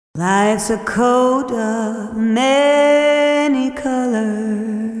Life's a coat of many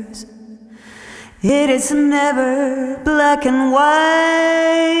colors. It is never black and white.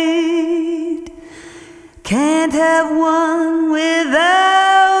 Can't have one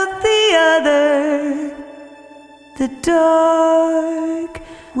without the other. The dark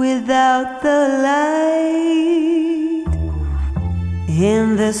without the light.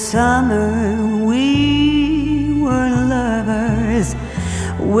 In the summer we were lovers.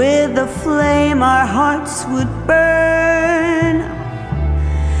 With a flame our hearts would burn,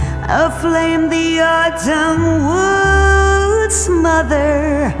 a flame the autumn would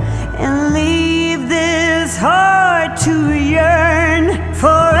smother, and leave this heart to yearn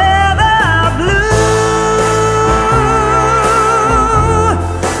forever blue,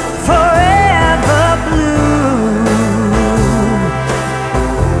 forever blue.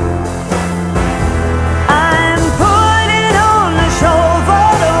 I'm putting on a show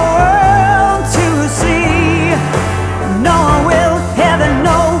for the world to see. No one will ever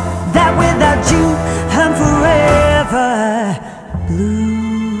know that without you I'm forever blue.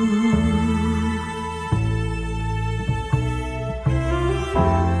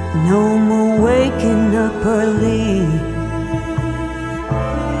 No more waking up early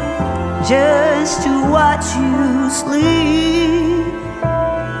just to watch you sleep.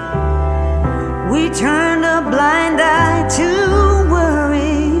 We turned a blind eye to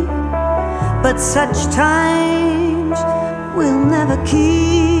worry, but such times we'll never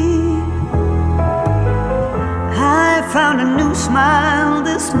keep. I found a new smile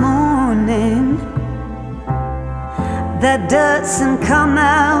this morning that doesn't come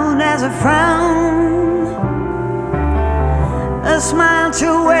out as a frown, a smile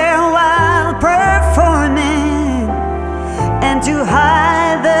to wear while performing, and to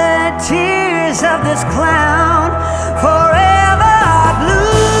hide the tears of this clown forever.